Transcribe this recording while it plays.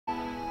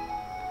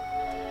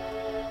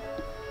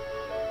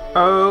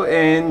Oh,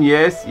 and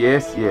yes,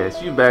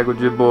 you back with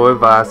your boy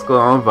Voscal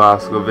on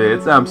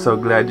VoscalVids. I'm so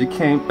glad you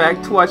came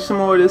back to watch some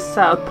more of this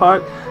South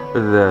Park,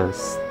 The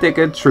Stick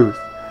of Truth.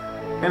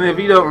 And if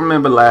you don't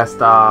remember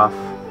last off,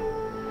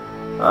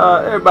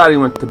 everybody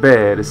went to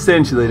bed.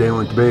 Essentially, they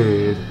went to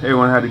bed.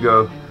 Everyone had to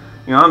go.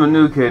 You know, I'm a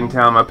new kid in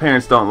town. My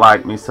parents don't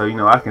like me, so, you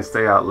know, I can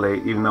stay out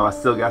late, even though I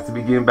still got to be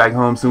getting back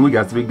home soon. We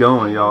got to be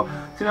going, y'all.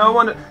 So, you know, I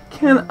wonder,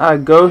 can I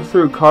go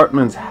through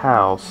Cartman's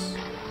house?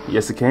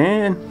 Yes, I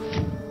can.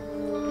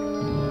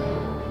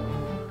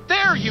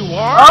 There you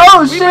are!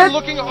 Oh, We've shit! been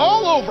looking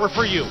all over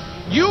for you.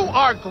 You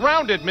are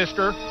grounded,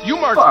 mister. You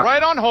march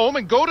right on home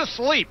and go to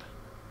sleep.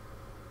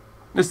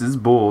 This is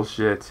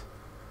bullshit.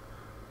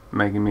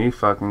 Making me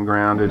fucking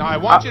grounded. Now, I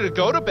want you to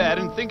go to bed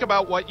and think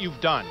about what you've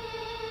done.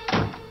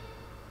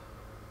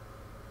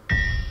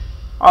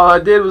 All I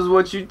did was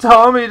what you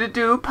told me to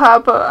do,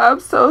 Papa. I'm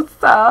so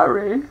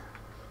sorry.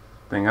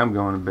 Think I'm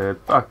going to bed.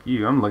 Fuck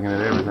you. I'm looking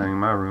at everything in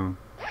my room.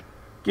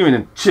 Give me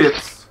the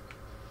chips.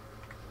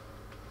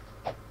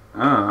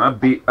 I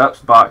beat Up's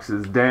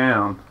boxes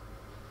down.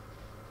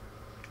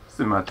 It's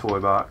in my toy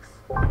box.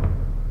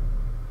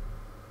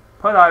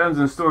 Put items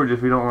in storage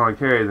if you don't want to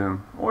carry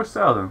them or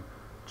sell them.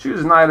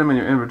 Choose an item in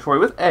your inventory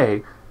with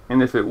A,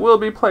 and if it will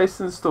be placed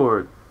in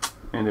storage,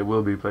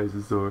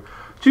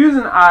 choose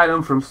an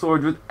item from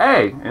storage with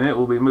A, and it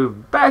will be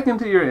moved back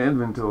into your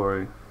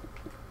inventory.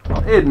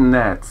 Well, isn't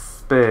that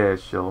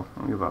special? I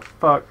don't give a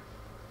fuck.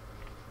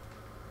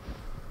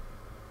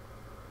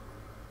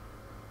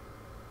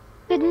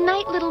 Good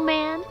night, little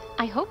man.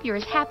 I hope you're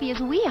as happy as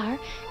we are.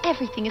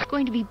 Everything is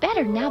going to be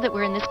better now that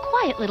we're in this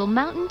quiet little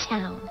mountain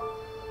town.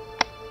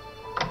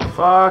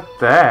 Fuck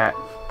that.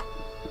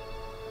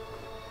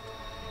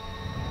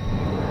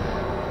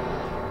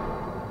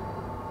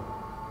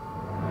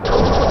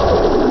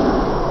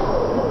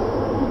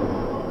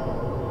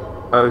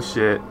 Oh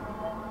shit.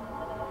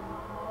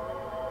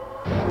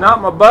 Not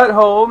my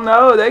butthole.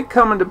 No, they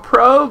coming to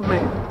probe me.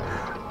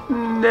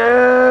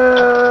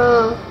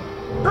 No.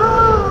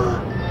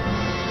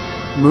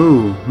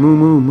 Moo, moo,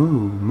 moo,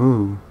 moo,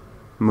 moo,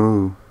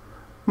 moo,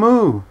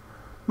 moo,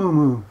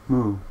 moo,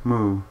 moo,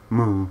 moo,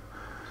 moo.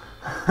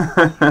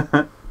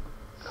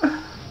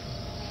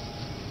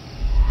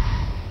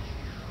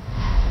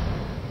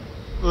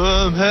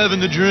 I'm having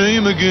the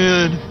dream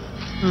again.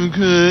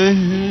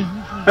 Okay.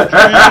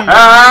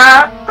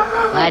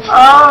 What's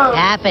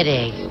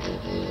happening?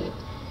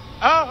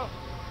 Oh,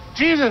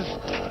 Jesus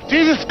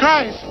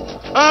Christ.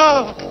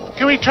 Oh,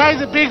 can we try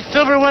the big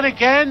silver one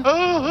again?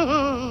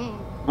 Oh.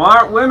 Why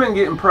aren't women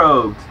getting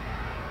probed?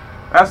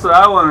 That's what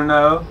I want to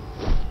know.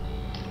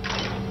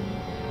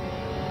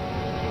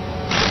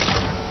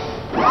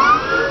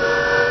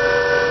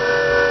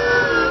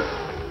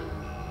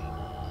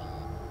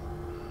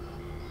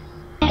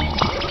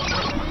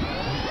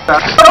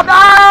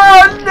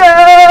 Oh no!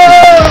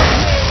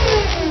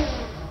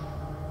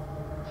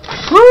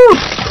 Woo!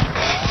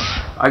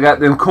 I got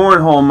them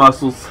cornhole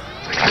muscles.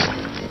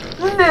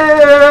 No!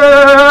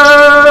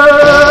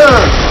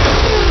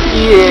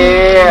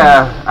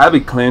 Yeah, I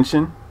be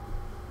clinching.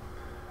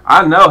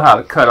 I know how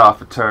to cut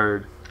off a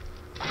turd.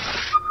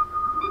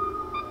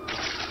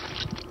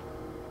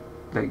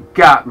 They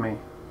got me.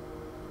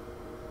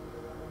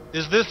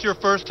 Is this your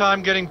first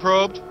time getting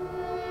probed?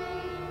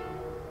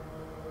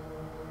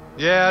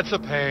 Yeah, it's a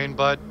pain,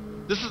 but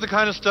this is the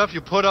kind of stuff you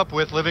put up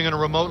with living in a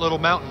remote little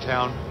mountain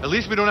town. At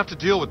least we don't have to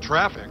deal with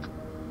traffic.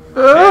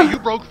 Hey, you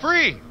broke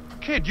free!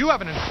 Kid, you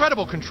have an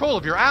incredible control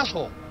of your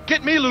asshole.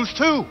 Get me loose,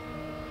 too!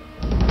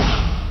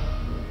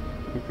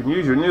 You can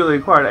use your newly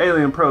acquired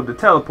alien probe to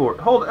teleport.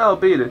 Hold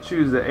LB to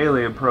choose the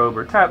alien probe,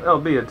 or tap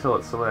LB until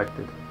it's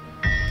selected.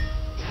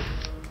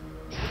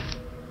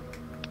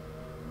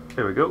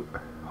 There we go.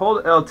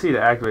 Hold LT to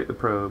activate the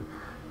probe.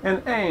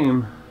 And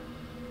aim.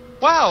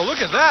 Wow, look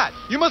at that!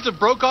 You must have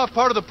broke off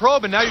part of the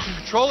probe and now you can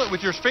control it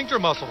with your sphincter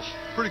muscles.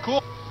 Pretty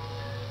cool.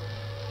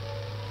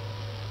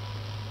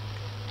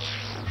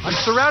 I'm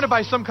surrounded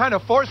by some kind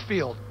of force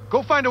field.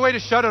 Go find a way to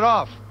shut it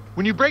off.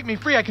 When you break me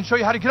free, I can show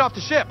you how to get off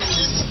the ship.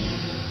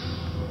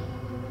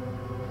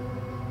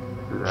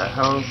 Is that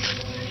home?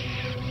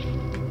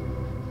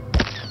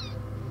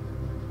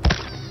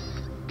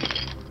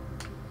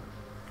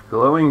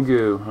 Glowing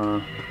goo,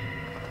 huh?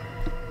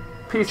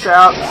 Peace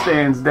out,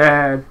 Stan's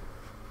dad.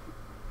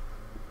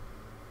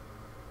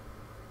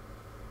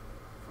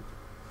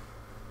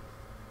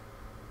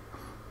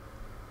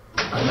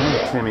 I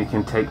know Timmy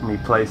can take me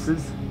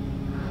places.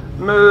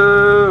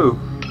 Moo!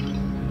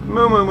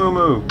 Moo, moo, moo,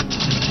 moo.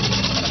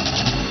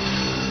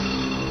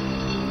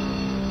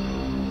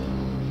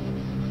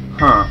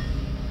 Huh.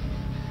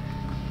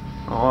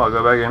 Oh, I'll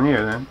go back in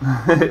here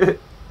then.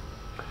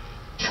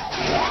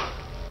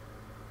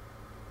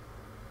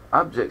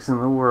 Objects in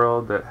the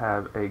world that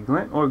have a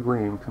glint or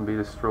gleam can be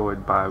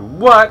destroyed by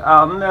what?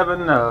 I'll never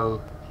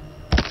know.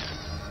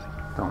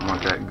 Don't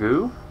want that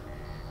goo.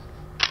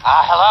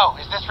 Hello,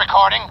 is this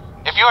recording?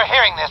 If you are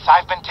hearing this,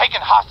 I've been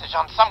taken hostage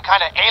on some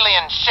kind of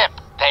alien ship.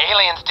 The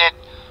aliens did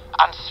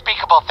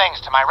unspeakable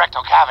things to my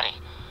rectal cavity,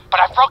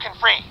 but I've broken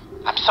free.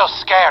 I'm so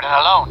scared and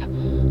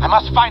alone. I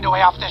must find a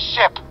way off this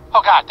ship.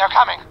 Oh God, they're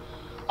coming.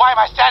 Why am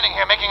I standing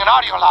here making an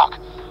audio log?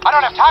 I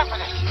don't have time for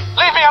this.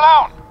 Leave me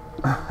alone!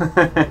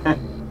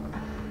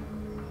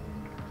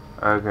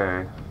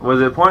 Okay.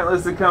 Was it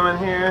pointless to come in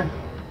here?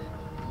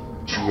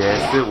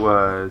 Yes, it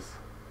was.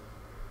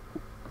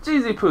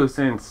 Cheesy Poofs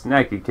and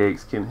Snacky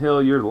Cakes can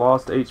heal your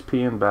lost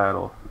HP in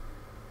battle.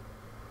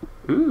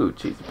 Ooh,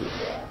 Cheesy Poof.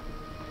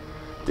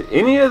 Do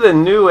any of the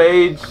new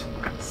age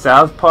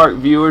South Park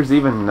viewers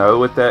even know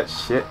what that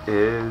shit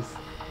is?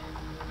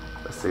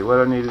 Let's see what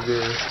I need to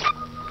do.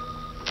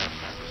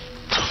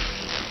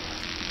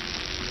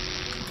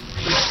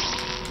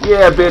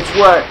 Yeah, bitch,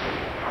 what?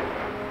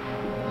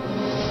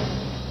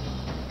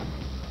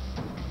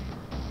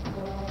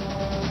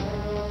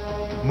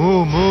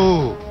 Moo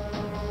moo.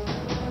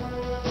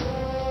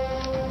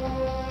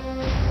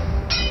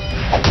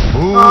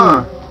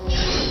 Moo.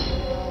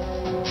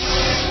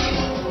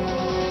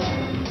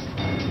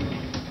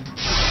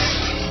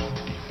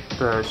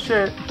 The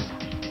shit.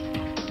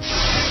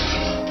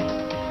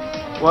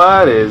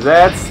 What is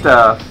that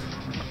stuff?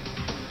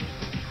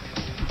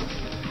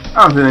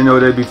 I don't think they know what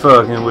they'd be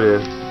fucking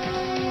with.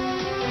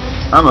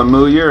 I'ma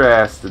moo your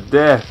ass to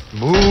death.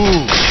 Moo.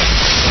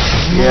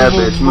 Yeah,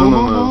 bitch, moo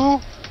moo moo.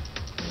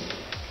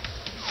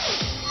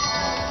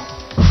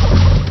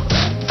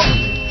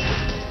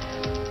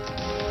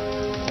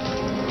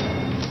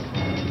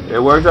 It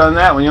worked on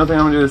that one. You don't think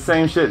I'm gonna do the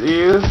same shit to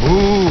you?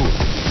 Moo.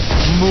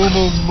 Moo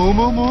moo moo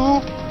moo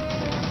moo.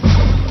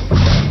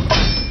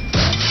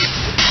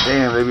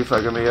 Damn, they be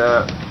fucking me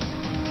up.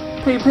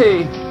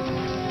 PP.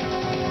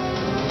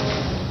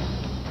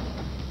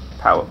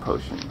 Power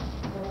potion.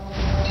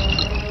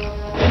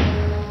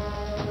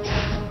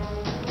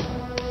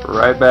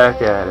 Right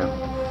back at him.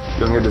 You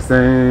don't get the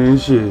same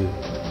shit.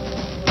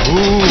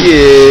 Ooh.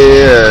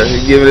 Yeah,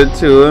 you're giving it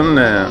to him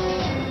now.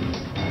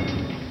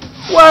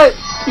 What?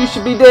 You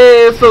should be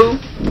dead, fool.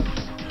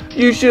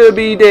 You should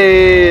be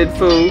dead,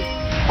 fool.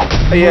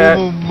 Yeah.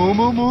 Moo moo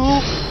moo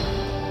moo.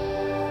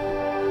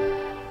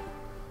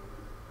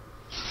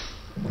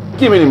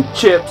 Give me them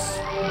chips.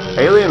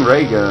 Alien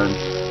ray gun.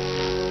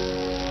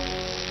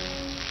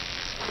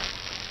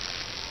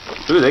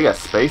 Ooh, they got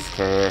space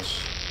cash.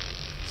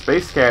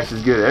 Space cash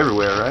is good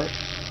everywhere, right?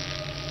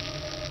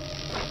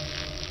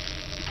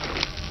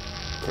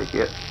 Take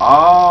it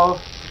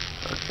all.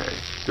 Okay.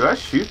 Do I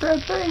shoot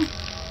that thing?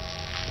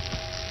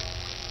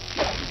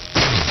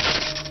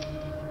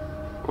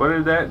 What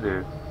did that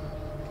do?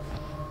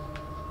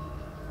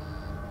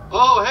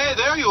 Oh, hey,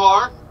 there you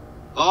are.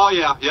 Oh,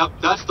 yeah, yep,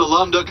 that's the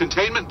Lambda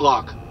containment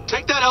block.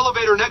 Take that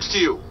elevator next to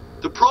you.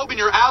 The probe in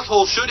your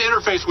asshole should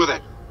interface with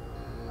it.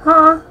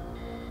 Huh?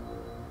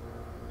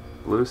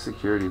 Blue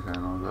security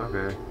panels,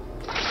 okay.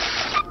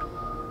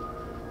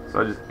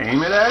 So I just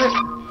aim it at it?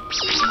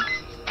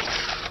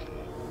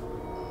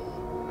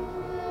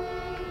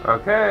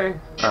 Okay.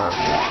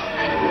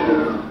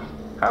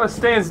 How does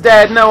Stan's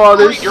dad know all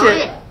this Great, you're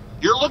shit? in.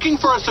 You're looking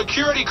for a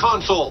security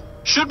console.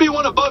 Should be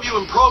one above you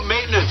in probe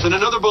maintenance and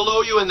another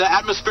below you in the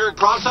atmospheric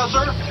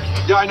processor.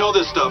 Yeah, I know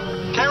this stuff.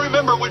 Can't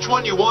remember which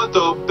one you want,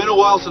 though. Been a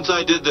while since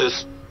I did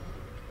this.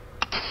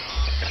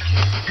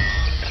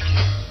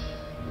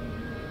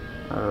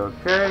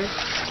 Okay.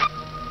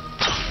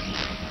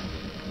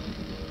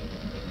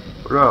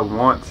 Where do I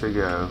want to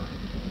go?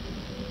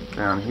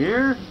 Down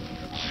here?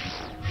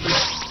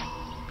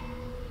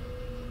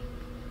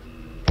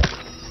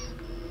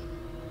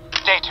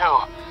 Day 2.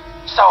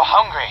 So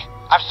hungry.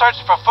 I've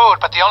searched for food,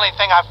 but the only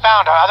thing I've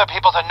found are other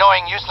people's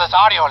annoying, useless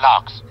audio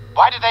logs.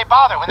 Why did they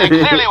bother when they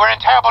clearly were in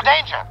terrible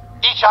danger?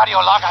 Each audio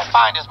log I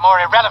find is more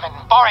irrelevant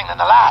and boring than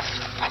the last.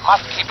 I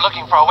must keep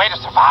looking for a way to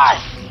survive.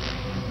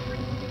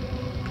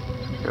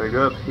 Gotta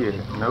go up here.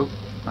 Nope.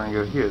 I can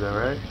go here though,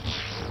 right?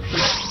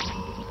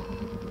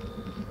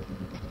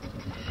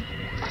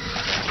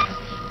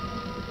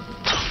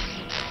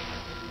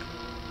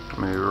 I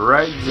mean,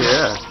 right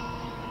there.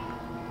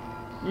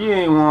 You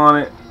ain't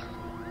want it.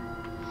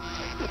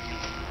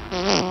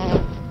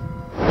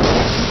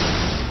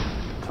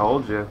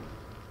 Told you.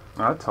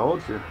 I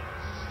told you.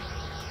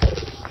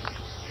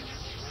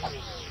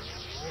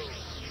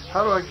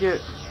 How do I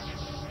get...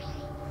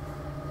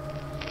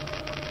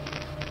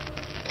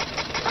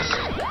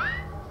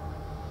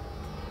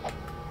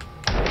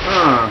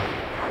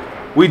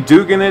 We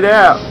duking it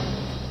out.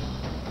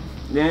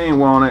 They ain't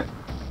want it.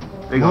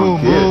 They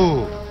gonna get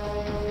it.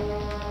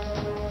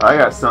 I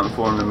got something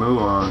for them to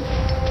move on.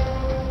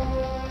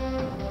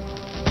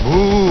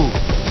 Move.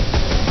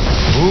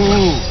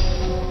 Move.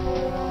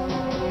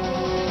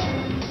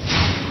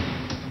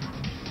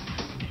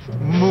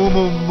 Moo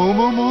moo moo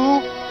moo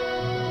moo.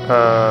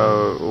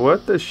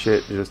 What the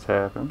shit just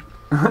happened?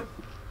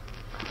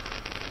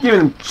 Give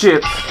him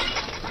chips.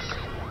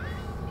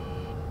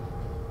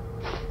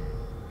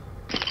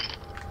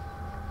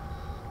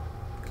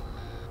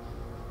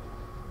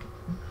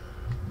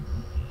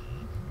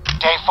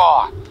 Day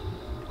 4.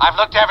 I've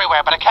looked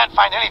everywhere, but I can't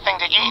find anything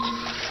to eat.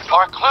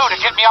 Or a clue to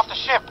get me off the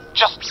ship.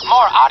 just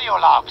more audio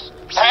logs.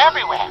 They're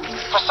everywhere.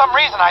 For some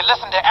reason, I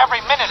listened to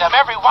every minute of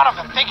every one of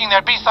them, thinking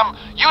there'd be some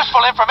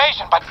useful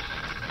information, but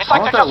it's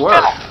like they're just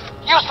filler.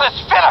 Useless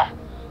filler.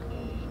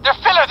 They're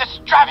filler that's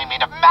driving me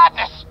to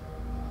madness.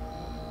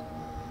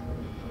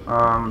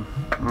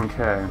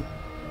 Okay.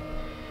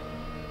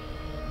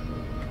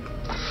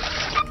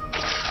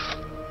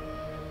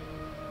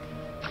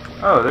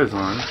 Oh, there's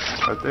one.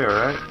 Right there,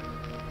 right?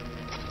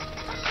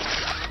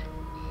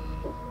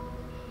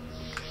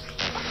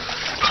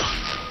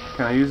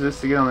 Can I use this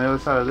to get on the other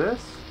side of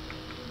this?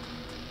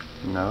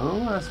 No,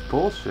 that's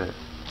bullshit.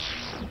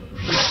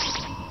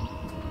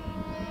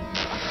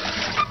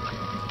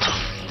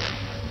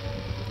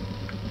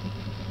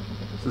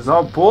 This is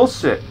all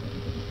bullshit.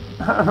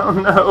 I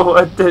don't know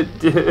what to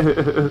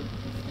do.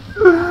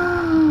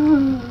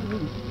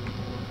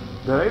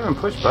 Did I even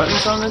push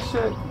buttons on this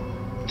shit?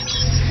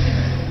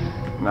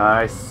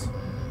 Nice.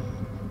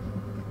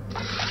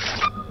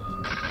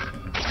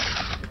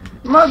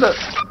 Mother.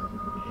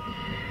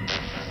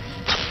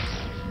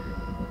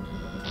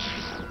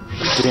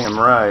 Damn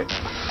right.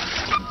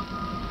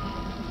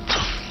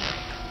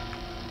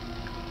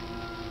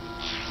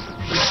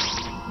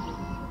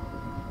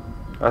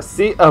 I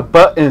see a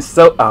button,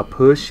 so I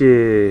push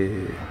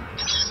it.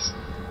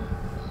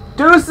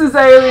 Deuces,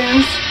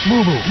 aliens!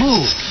 Move,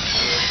 move.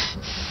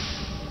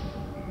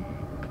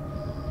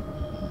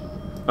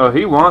 Oh,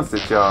 he wants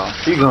it, y'all.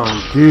 He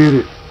gonna get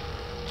it.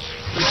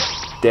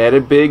 Daddy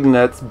Big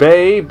Nuts,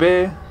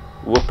 baby.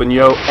 Whooping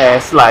your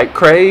ass like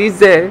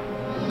crazy.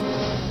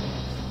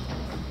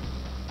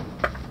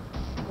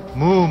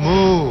 Move,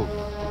 move.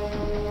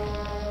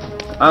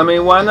 I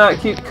mean, why not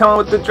keep coming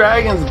with the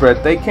dragon's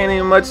breath? They can't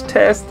even much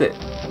test it.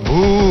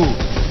 Moo.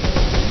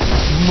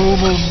 Moo,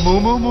 moo, moo,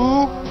 moo,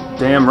 moo.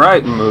 Damn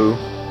right, Moo.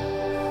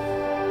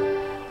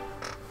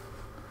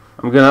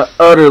 I'm gonna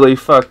utterly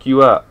fuck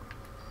you up.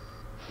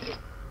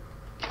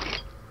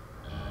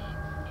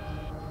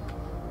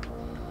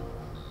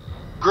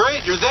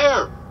 Great, you're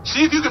there.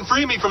 See if you can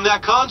free me from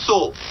that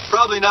console.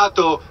 Probably not,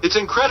 though. It's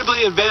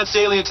incredibly advanced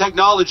alien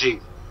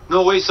technology.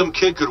 No way some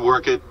kid could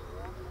work it.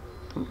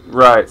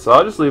 Right, so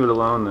I'll just leave it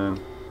alone then.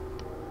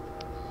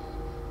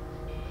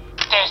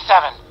 Day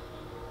 7.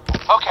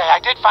 Okay, I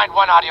did find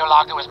one audio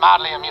log that was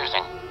mildly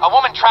amusing. A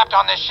woman trapped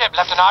on this ship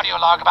left an audio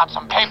log about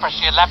some paper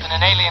she had left in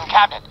an alien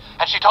cabinet,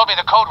 and she told me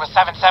the code was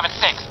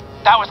 776.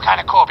 That was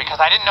kind of cool because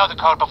I didn't know the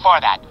code before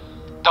that.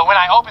 Though when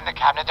I opened the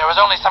cabinet, there was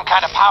only some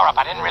kind of power-up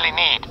I didn't really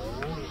need.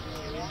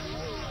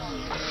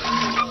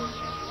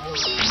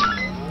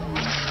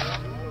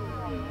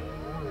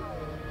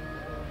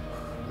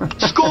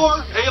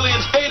 Score!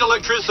 Aliens hate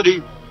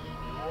electricity.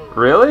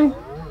 Really?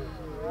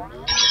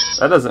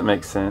 That doesn't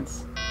make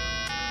sense.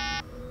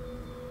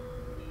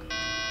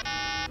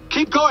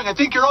 Keep going, I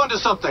think you're onto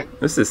something.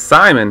 This is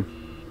Simon.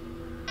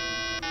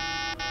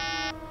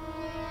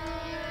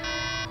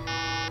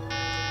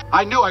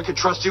 I knew I could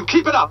trust you.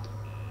 Keep it up.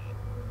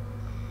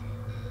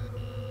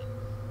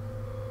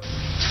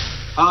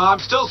 I'm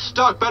still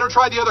stuck. Better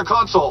try the other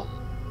console.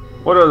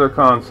 What other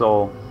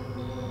console?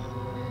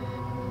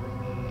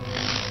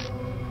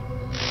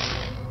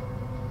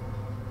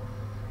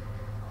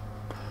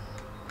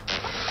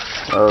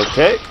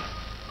 Okay.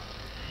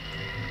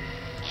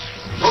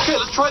 Okay,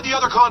 let's try the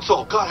other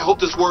console. God, I hope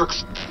this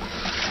works.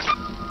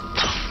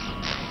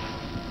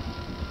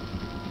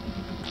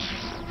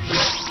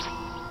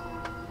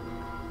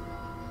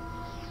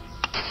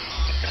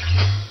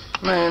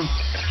 Man.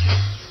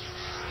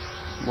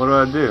 What do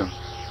I do?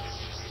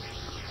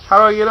 How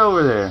do I get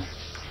over there?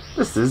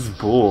 This is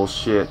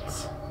bullshit.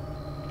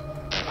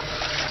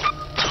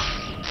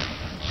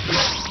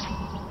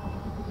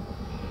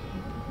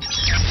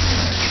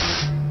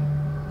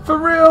 For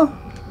real?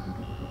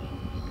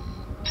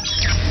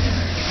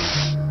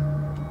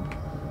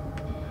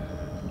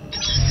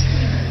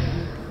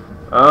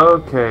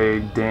 Okay,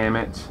 damn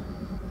it.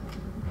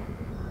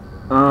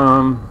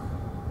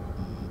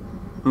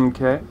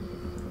 Okay.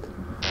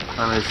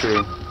 Let me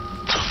see.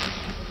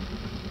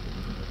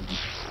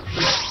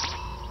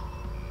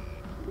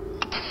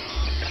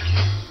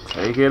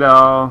 Take it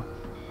all.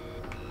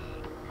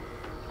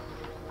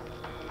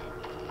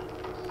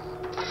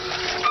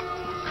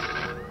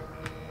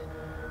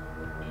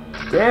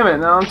 Damn it,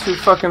 now I'm too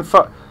fucking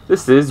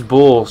This is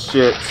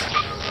bullshit.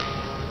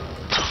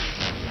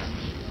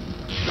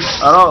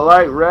 I don't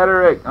like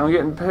rhetoric. I'm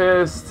getting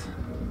pissed.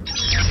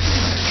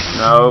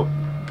 No.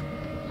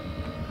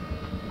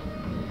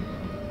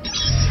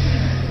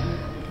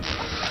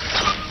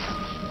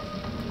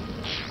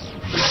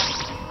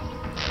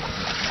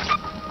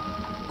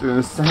 Doing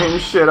the same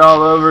shit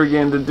all over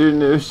again to do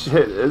new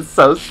shit. It's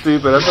so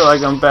stupid. I feel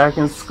like I'm back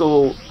in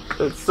school.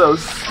 It's so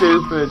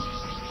stupid.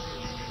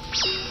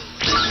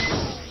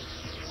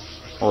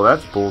 Oh,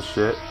 that's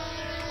bullshit.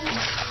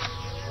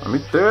 Let me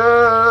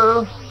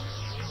through.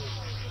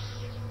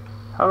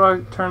 How do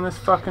I turn this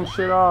fucking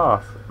shit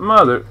off?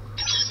 Mother.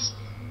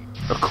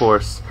 Of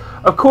course.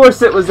 Of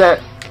course it was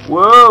that.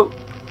 Whoa.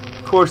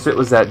 Of course it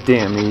was that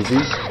damn easy.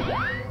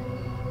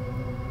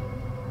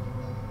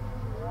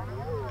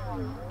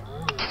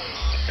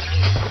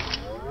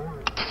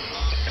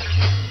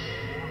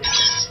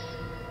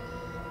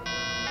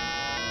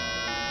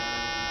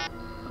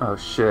 Oh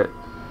shit.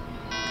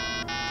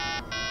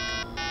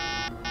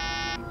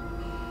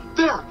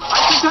 There!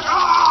 I think that.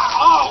 Ah!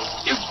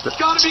 Oh! You've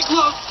gotta be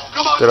close!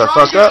 Come on, Did I try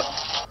fuck again. up?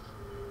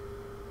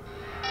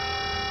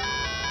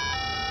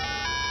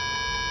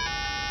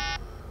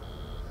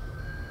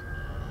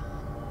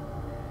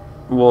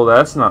 Well,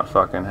 that's not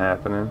fucking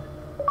happening.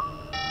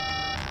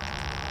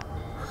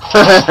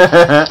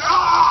 Ah!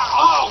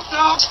 Oh!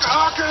 No!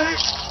 Okay!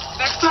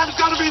 Next time's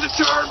gotta be the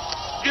turn!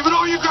 Give it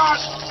all you got!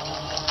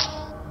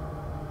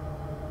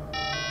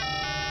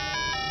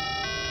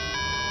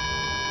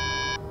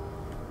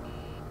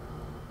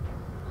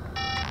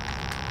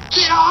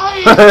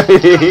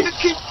 Just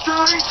keep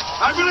trying!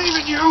 I believe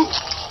in you!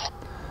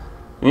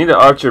 You need to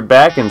arch your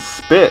back and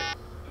spit.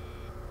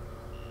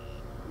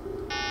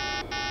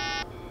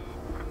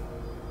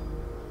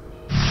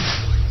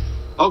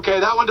 Okay,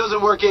 that one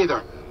doesn't work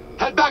either.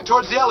 Head back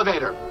towards the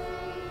elevator.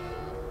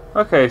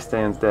 Okay,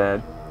 Stan's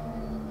dad.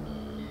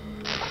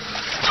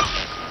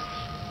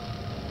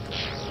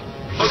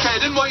 Okay, I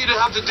didn't want you to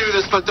have to do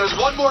this, but there's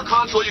one more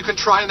console you can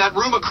try in that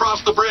room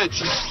across the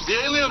bridge. The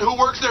alien who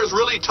works there is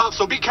really tough,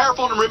 so be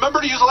careful and remember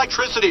to use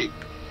electricity.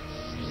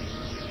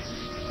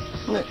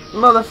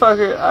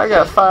 Motherfucker, I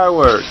got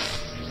fireworks.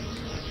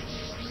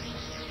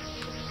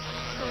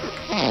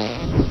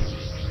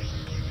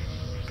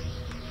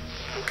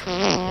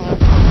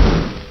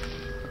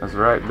 That's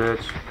right,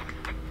 bitch.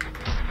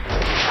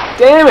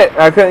 Damn it!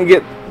 I couldn't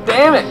get...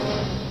 Damn it!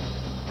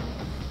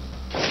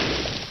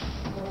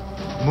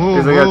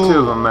 Because I got two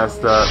of them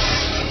messed up.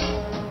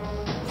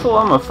 Fool,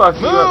 I'm gonna fuck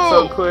you up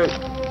so quick.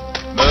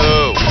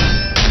 Move!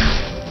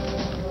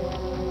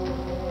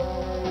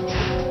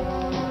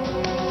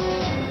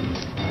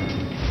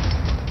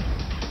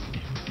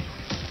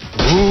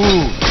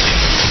 Ooh!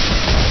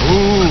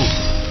 Ooh!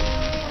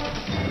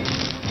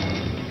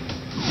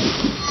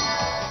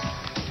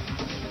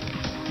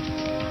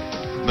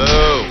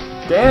 Move!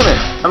 Damn it!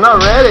 I'm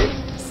not ready!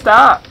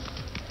 Stop!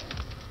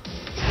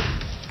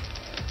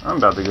 I'm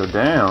about to go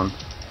down.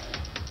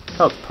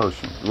 Health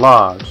potion.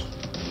 Lodge.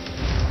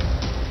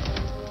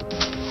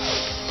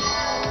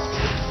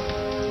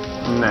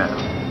 Now.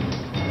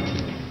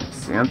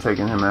 See, I'm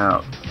taking him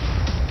out.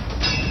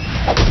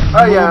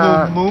 Oh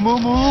yeah! Move!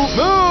 Move! Move!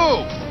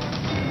 Move!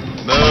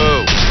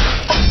 Move!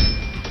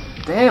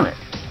 Damn it!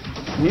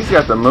 He's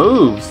got the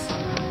moves.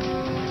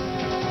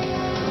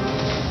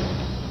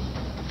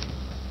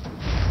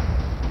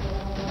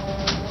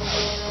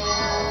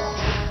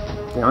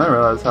 Damn, I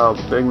realized how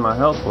big my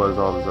health was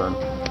all of a sudden.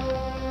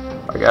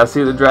 I gotta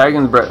see the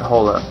dragon's breath.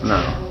 Hold up. No.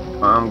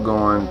 I'm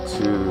going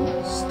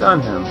to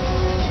stun him.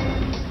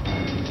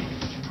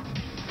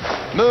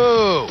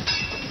 Move!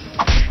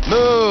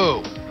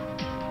 Move!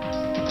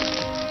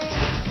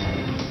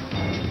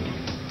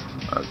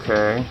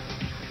 Okay.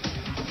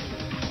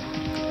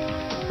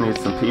 Need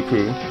some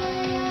PP.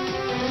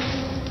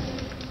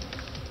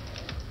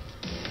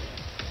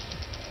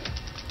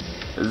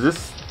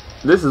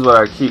 This is what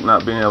I keep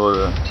not being able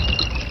to...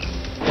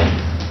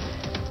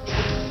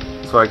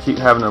 That's why I keep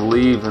having to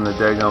leave in the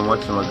daggone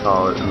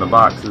whatchamacallit, in the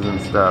boxes and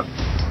stuff.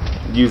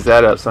 Use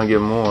that up so I get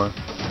more.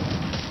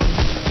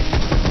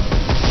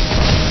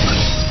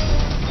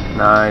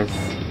 Nice.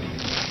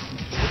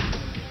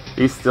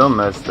 He's still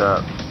messed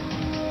up.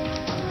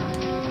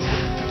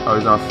 Oh,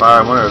 he's on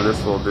fire. I wonder if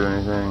this will do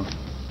anything.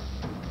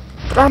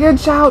 Dragon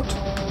shout!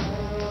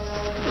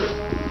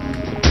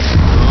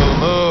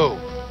 Move!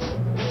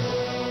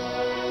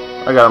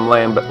 I got him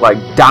laying like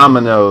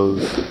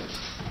dominoes.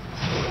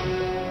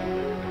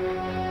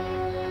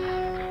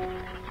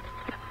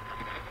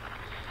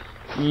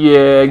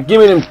 Yeah, give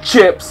me them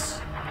chips.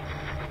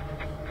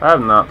 I have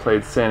not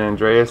played San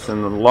Andreas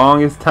in the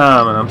longest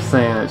time, and I'm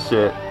saying that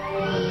shit.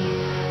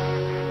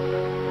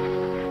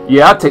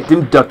 Yeah, I'll take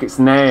them ducats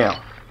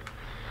now.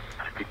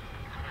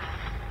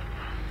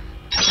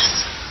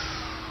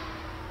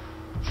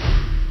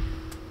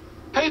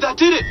 Hey, that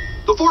did it!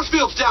 The force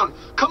field's down!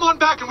 Come on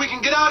back and we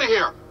can get out of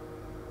here!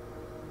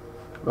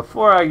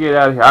 Before I get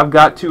out of here, I've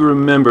got to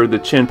remember the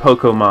Chin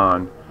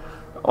Pokemon.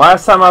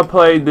 Last time I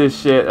played this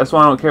shit, that's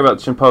why I don't care about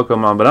the Chin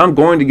Pokemon, but I'm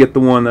going to get the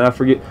one that I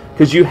forget,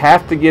 because you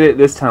have to get it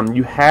this time.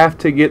 You have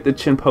to get the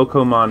Chin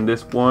Pokemon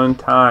this one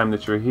time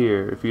that you're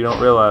here, if you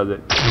don't realize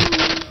it.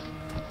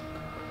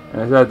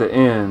 And it's at the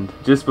end,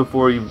 just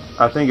before you,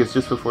 I think it's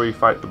just before you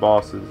fight the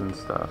bosses and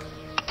stuff.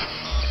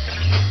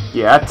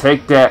 Yeah, I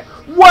take that.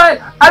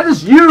 What? I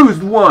just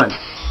used one!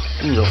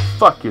 You go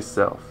fuck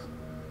yourself.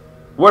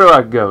 Where do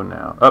I go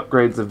now?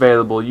 Upgrades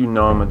available, you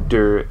know I'm gonna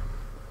do it.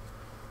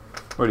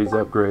 Where are these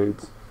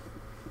upgrades?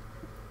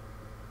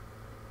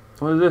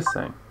 What is this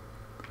thing?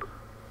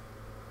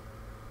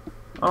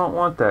 I don't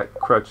want that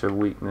crutch of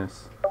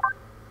weakness.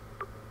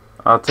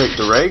 I'll take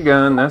the ray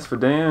gun, that's for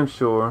damn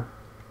sure.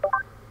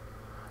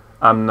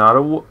 I'm not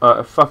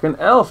a fucking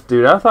elf,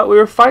 dude. I thought we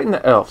were fighting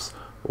the elves.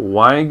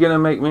 Why ain't gonna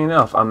make me an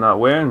elf? I'm not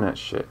wearing that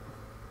shit.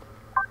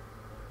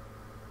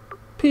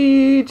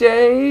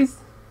 PJs.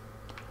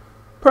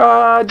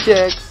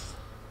 Projects.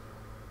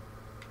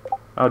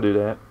 I'll do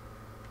that.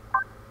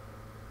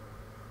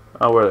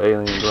 I'll wear the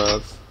alien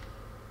gloves.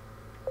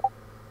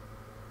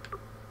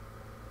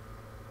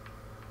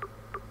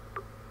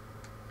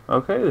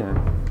 Okay then.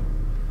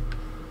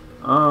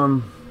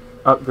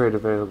 Upgrade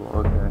available.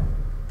 Okay.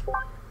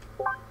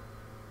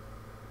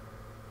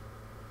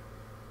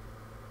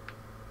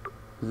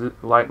 Is it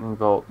lightning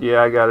bolt?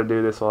 Yeah, I gotta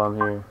do this while I'm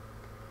here.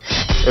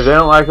 If they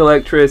don't like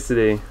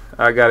electricity,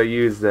 I gotta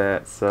use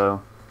that,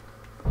 so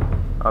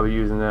I'll be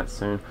using that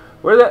soon.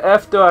 Where the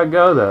F do I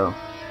go though?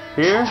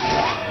 Here?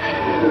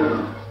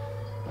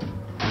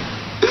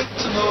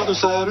 It's another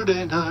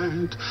Saturday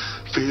night.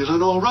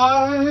 Feeling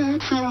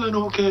alright, feeling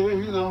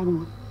okay.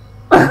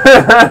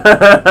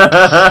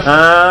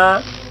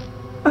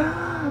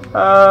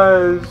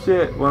 Oh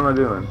shit, what am I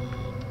doing?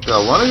 Do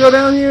I want to go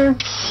down here?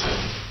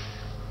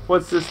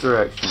 What's this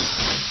direction?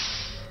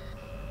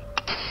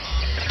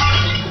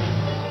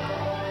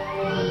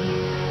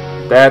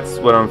 That's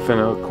what I'm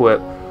finna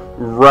equip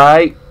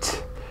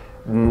right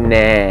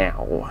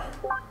now.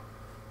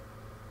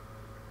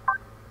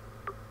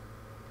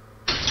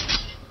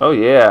 Oh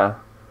yeah.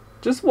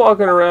 Just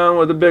walking around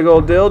with a big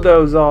old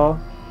dildos all.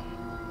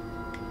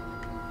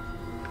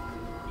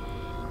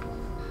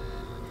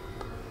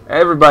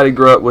 Everybody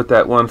grew up with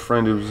that one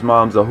friend whose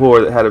mom's a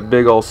whore that had a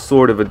big old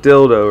sword of a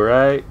dildo,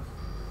 right?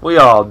 We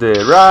all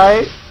did,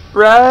 right?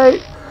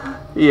 Right?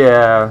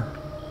 Yeah.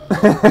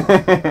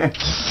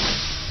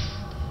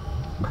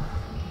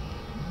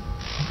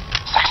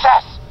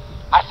 Success!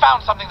 I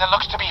found something that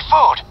looks to be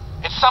food.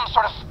 It's some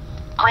sort of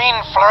green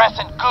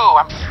fluorescent goo.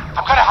 I'm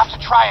gonna have to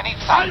try and eat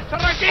some. It's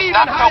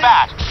not so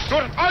bad.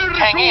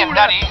 Tangy and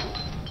nutty.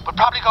 Would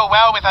probably go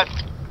well with a...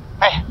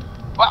 Hey,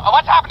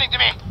 what's happening to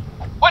me?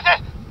 What's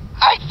it?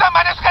 Ich soll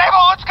meine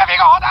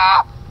Skrivbordskavigger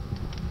da!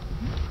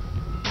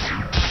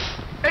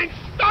 In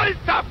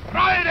stolzer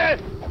Freude!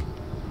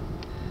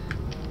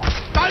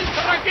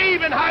 Stolzer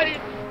Ergebenheit!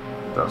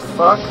 The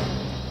fuck?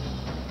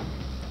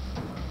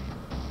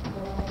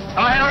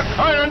 Daher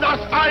können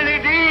das alle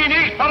die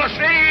nicht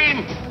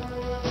verstehen!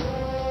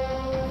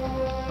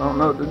 I don't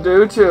know what to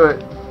do to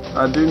it.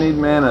 I do need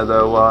mana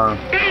though.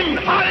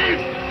 Inhalt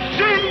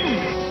Sinn!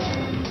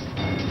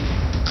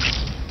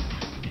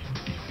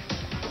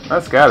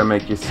 That's gotta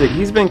make you sick.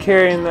 He's been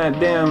carrying that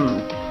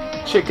damn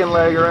chicken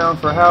leg around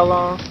for how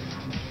long?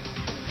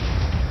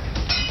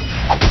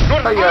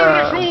 Damn,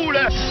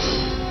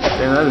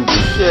 that didn't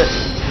do shit.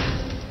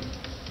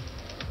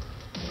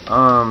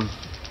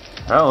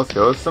 Hell, let's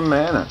go with some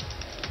mana.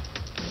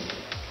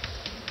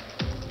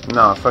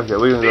 No, fuck it.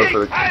 We're gonna go for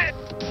the...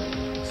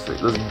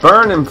 Let's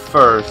burn him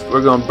first.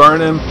 We're gonna burn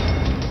him,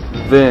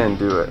 then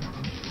do it.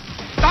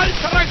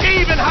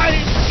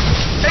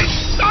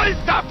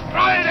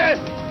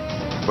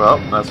 Well,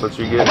 that's what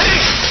you get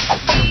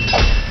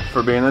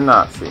for being a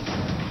Nazi.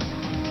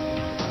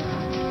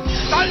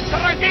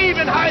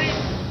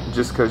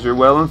 Just because you're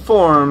well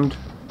informed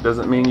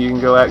doesn't mean you can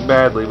go act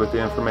badly with the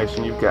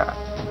information you've got.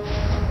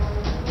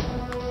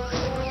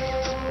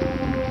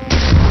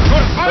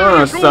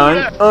 Son.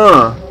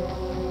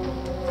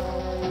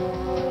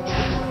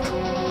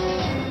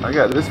 I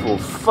got this fool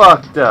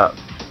fucked up.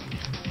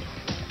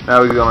 Now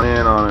we're going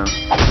in on him.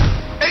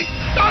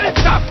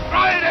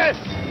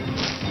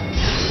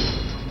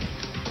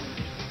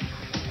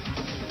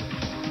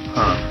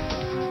 Huh.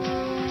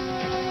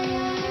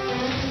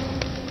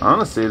 I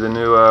want to see the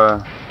new,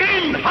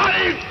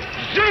 Inhalt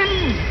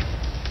Sinn!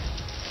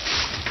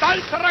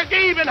 Stolzer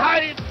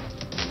Ergebenheit!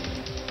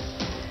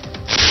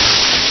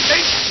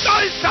 In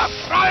stolzer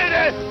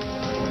Freude!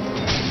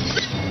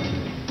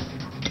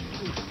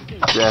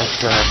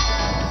 Jackpot.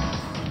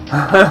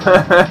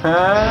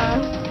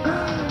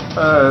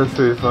 Oh, that's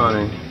pretty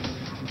funny.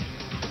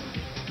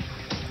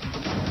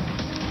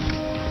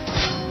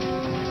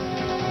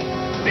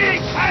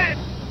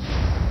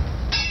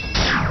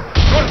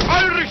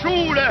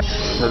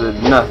 That did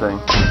nothing.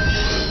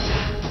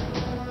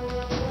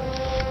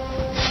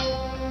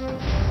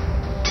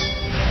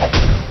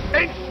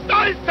 In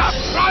stolzer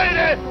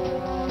Freude!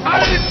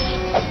 Halt!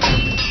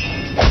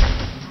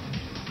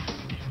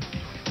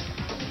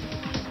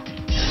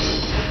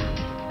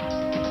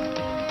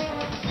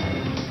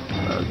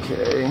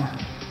 Okay.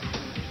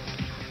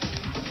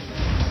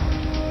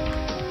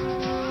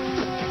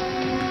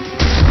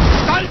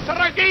 Stolzer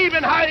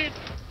Ergebenheit!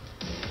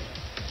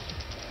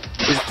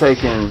 It's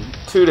taking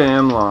too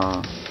damn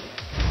long.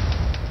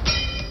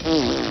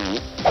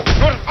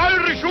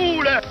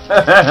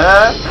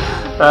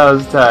 That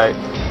was tight.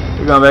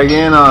 We're going back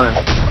in on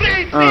him.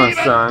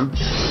 Son.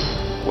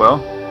 Well,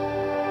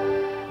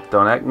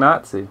 don't act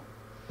Nazi.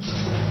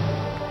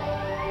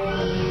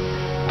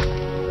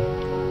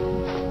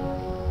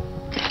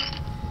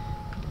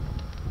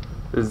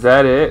 Is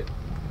that it?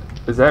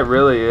 Is that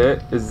really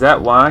it? Is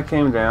that why I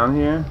came down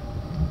here?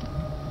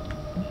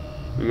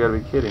 You gotta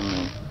be kidding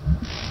me.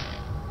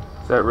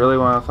 Is that really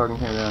why I fucking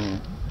came down here?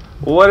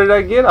 Well, what did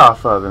I get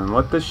off of him?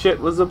 What the shit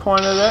was the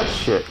point of that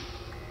shit?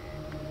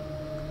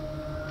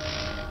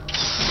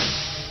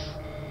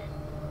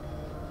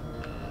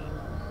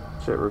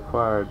 Shit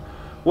required.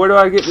 Where do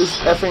I get this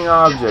effing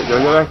object? Do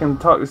I go back and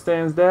talk to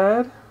Stan's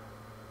dad?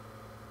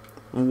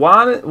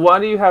 Why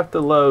do you have to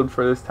load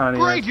for this tiny...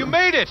 Great, you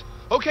made it!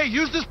 Okay,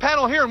 use this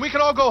panel here and we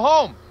can all go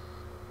home.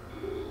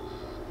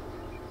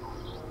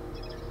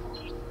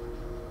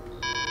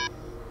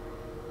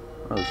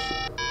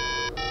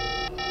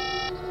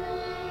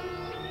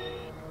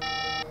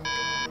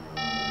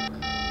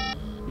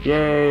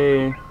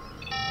 Yay!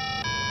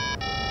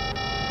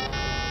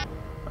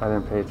 I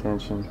didn't pay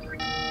attention.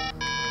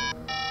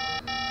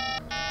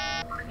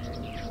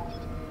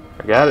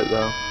 I got it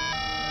though.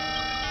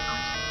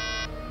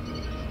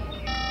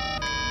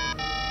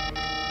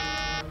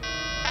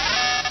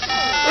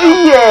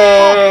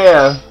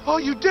 Yeah! Oh,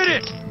 you did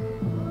it!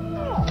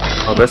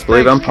 Oh, best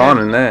believe I'm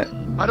pawning that.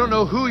 I don't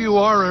know who you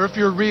are or if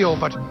you're real,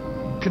 but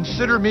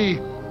consider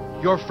me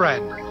your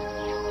friend.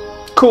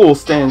 Cool,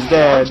 Stan's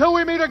dad. Until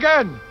we meet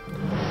again!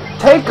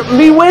 Take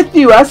me with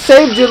you! I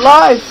saved your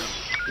life!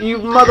 You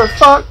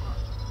motherfucker!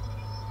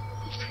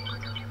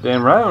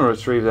 Damn right I'm gonna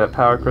retrieve that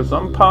power crystal.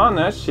 I'm pawning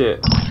that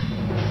shit.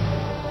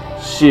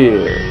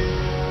 Shit.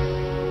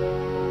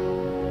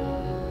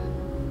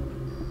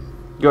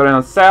 Go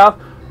down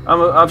south. I'm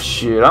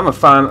gonna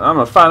find him. I'm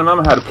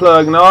gonna have to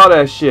plug and all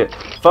that shit.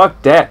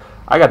 Fuck that.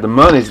 I got the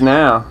monies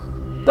now.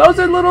 Those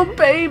are little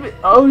baby.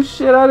 Oh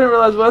shit, I didn't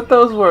realize what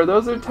those were.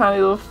 Those are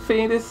tiny little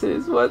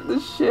fetuses. What the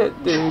shit,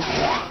 dude?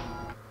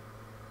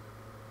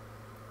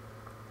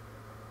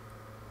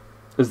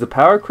 Is the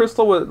power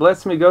crystal what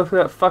lets me go through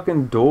that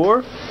fucking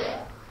door?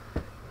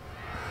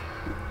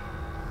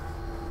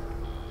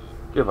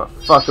 Give a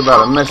fuck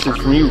about a message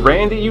from you,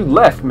 Randy. You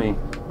left me,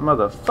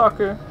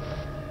 motherfucker.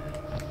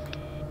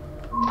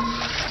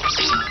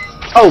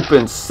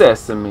 Open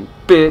sesame,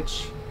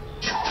 bitch.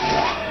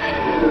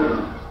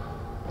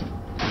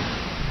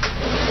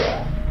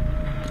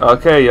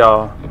 Okay,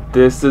 y'all.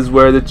 This is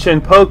where the Chin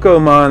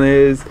Pokemon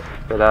is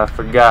that I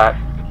forgot.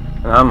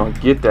 And I'm gonna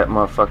get that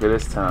motherfucker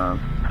this time.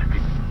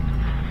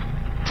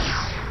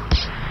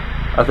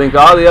 I think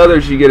all the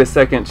others you get a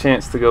second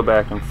chance to go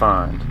back and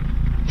find.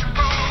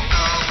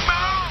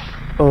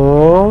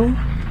 Oh.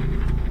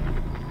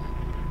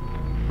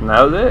 And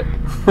that was it.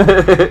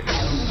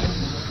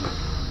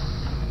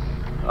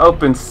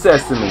 Open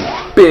sesame,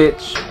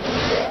 bitch.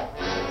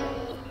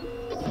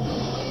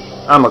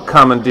 I'ma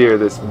commandeer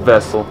this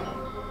vessel.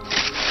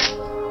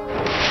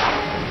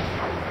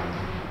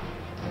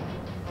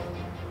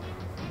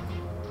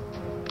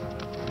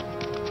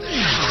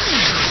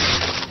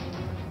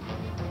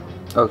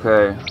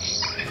 Okay.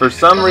 For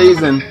some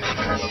reason,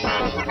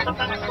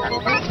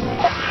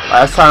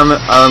 last time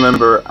I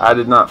remember, I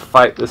did not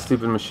fight this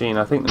stupid machine.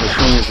 I think the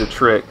machine is a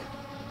trick.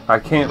 I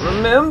can't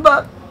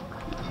remember.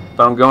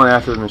 But I'm going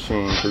after the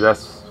machine, because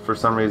that's, for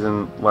some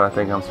reason, what I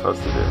think I'm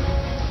supposed to do.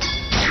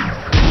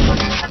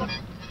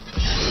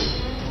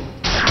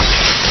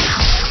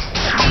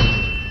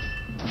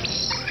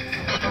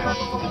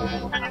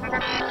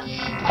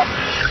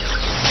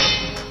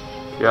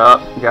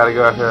 Yup, gotta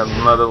go after that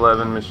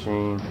mother-loving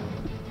machine.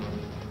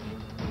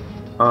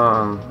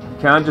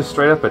 Can I just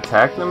straight up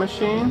attack the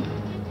machine?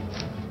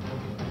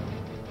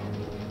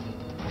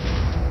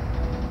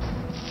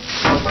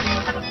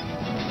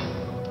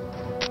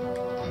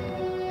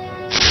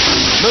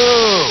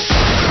 Move!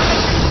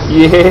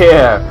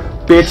 Yeah,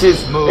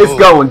 bitches, Move. it's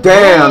going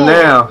down Move.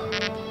 now.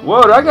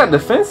 Whoa, do I got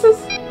defenses?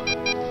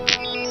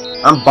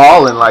 I'm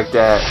balling like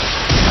that.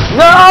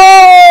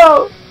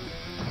 No!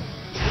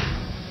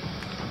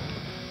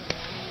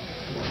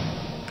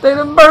 They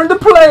done burned the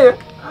player.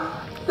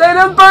 They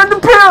done burned the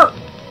pimp.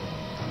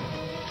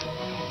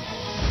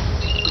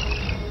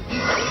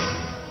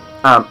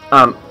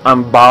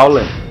 I'm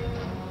balling.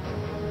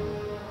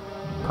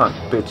 Punk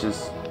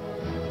bitches.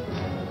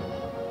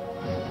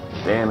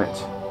 Damn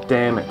it.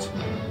 Damn it.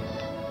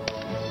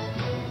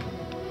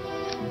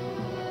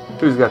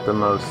 Who's got the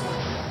most?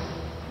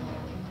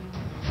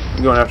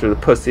 I'm going after the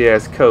pussy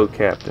ass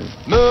co-captain.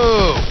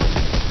 Move!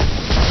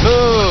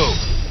 Move!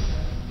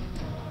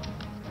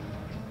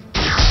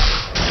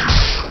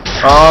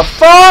 Oh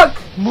fuck!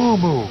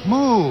 Move, move,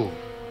 move!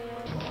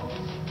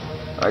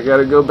 I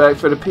gotta go back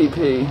for the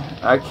PP.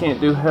 I can't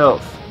do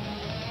health.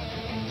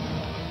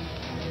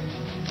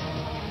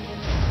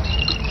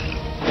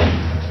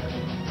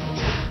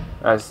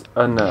 That's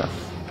enough.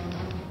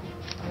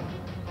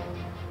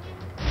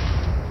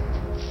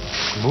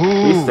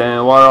 Move! He's standing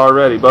in water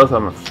already. Both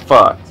of them are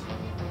fucked.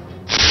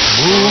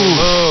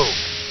 Move!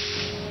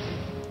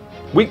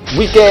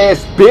 Weak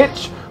ass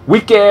bitch!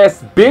 Weak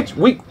ass bitch!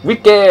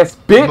 Weak ass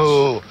bitch!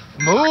 Move!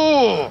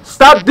 Move!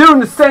 Stop doing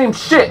the same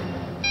shit!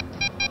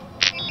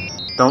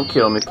 Don't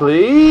kill me,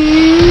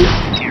 please!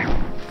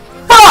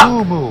 Fuck!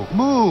 Move, move,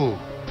 move!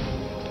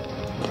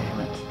 Damn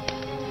it.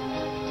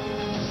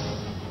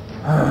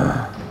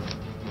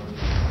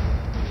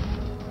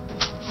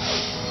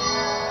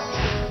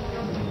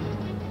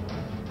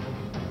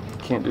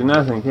 Can't do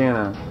nothing, can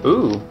I?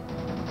 Ooh.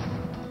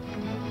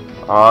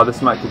 Oh,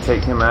 this might could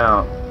take him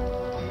out.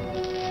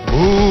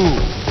 Move!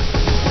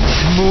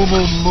 Move,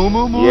 move, move,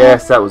 move, move!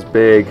 Yes, that was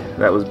big.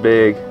 That was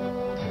big.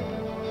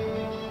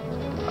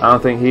 I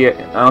don't think he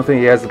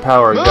has the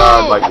power of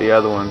God like the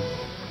other one.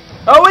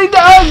 Oh, he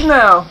does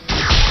now.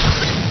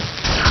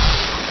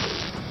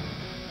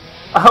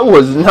 I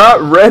was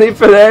not ready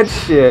for that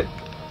shit.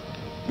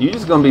 You're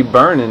just gonna be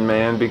burning,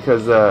 man,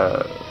 because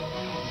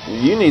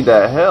you need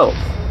that health.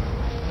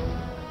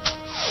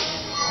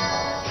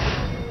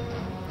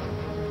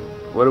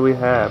 What do we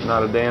have?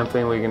 Not a damn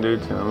thing we can do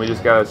to him. We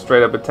just gotta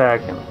straight up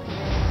attack him.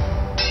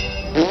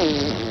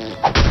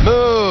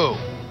 Move!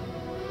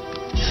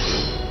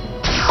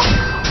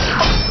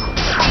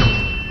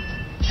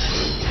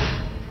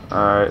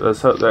 Alright,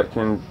 let's hope that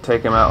can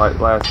take him out like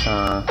last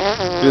time.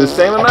 Do the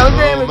same amount of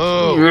damage!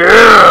 Move.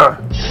 Yeah!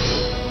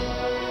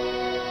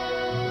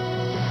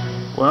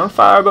 We're on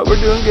fire, but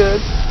we're doing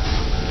good.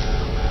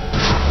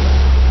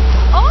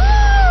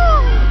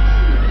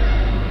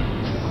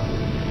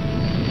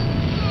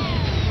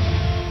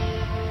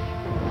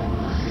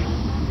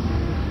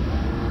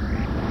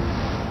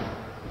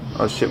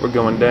 Oh shit, we're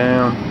going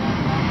down.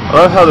 I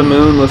love how the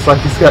moon looks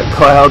like it's got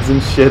clouds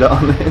and shit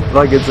on it,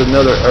 like it's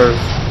another Earth.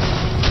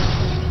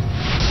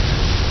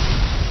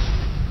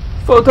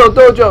 Photo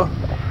Dojo!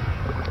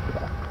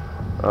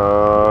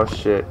 Oh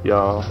shit,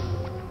 y'all.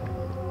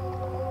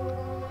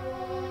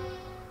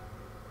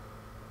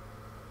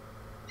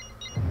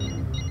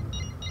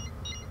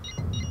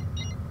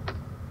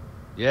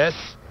 Yes?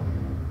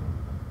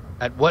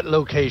 At what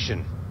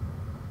location?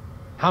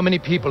 How many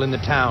people in the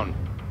town?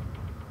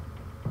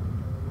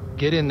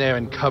 Get in there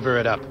and cover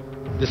it up.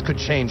 This could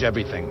change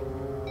everything.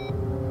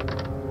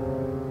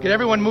 Get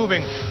everyone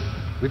moving.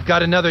 We've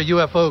got another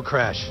UFO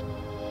crash.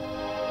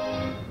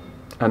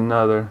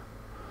 Another.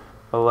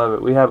 I love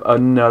it. We have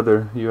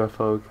another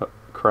UFO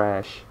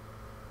crash.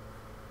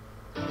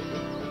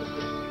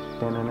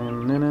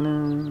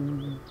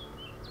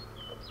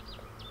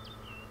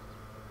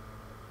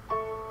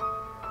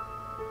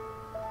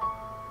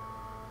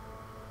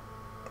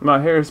 My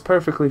hair is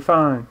perfectly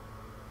fine.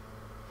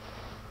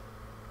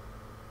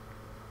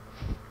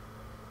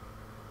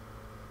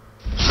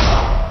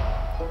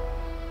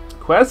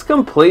 Quest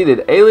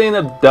completed. Alien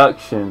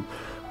abduction.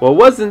 Well,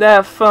 wasn't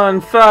that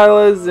fun,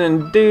 fellas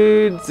and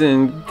dudes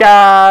and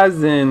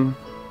guys and...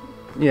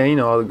 yeah, you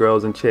know, all the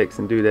girls and chicks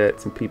and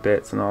dudettes and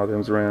peepettes and all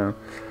them's around.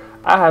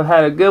 I have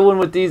had a good one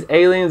with these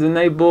aliens and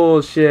they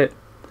bullshit.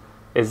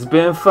 It's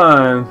been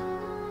fun.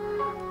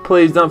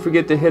 Please don't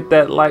forget to hit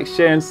that like,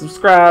 share, and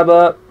subscribe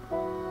up.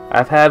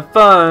 I've had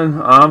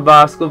fun on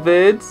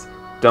VoscalVids.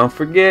 Don't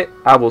forget,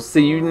 I will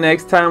see you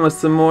next time with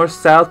some more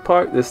South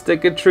Park, The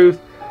Stick of Truth.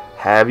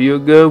 Have you a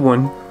good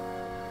one.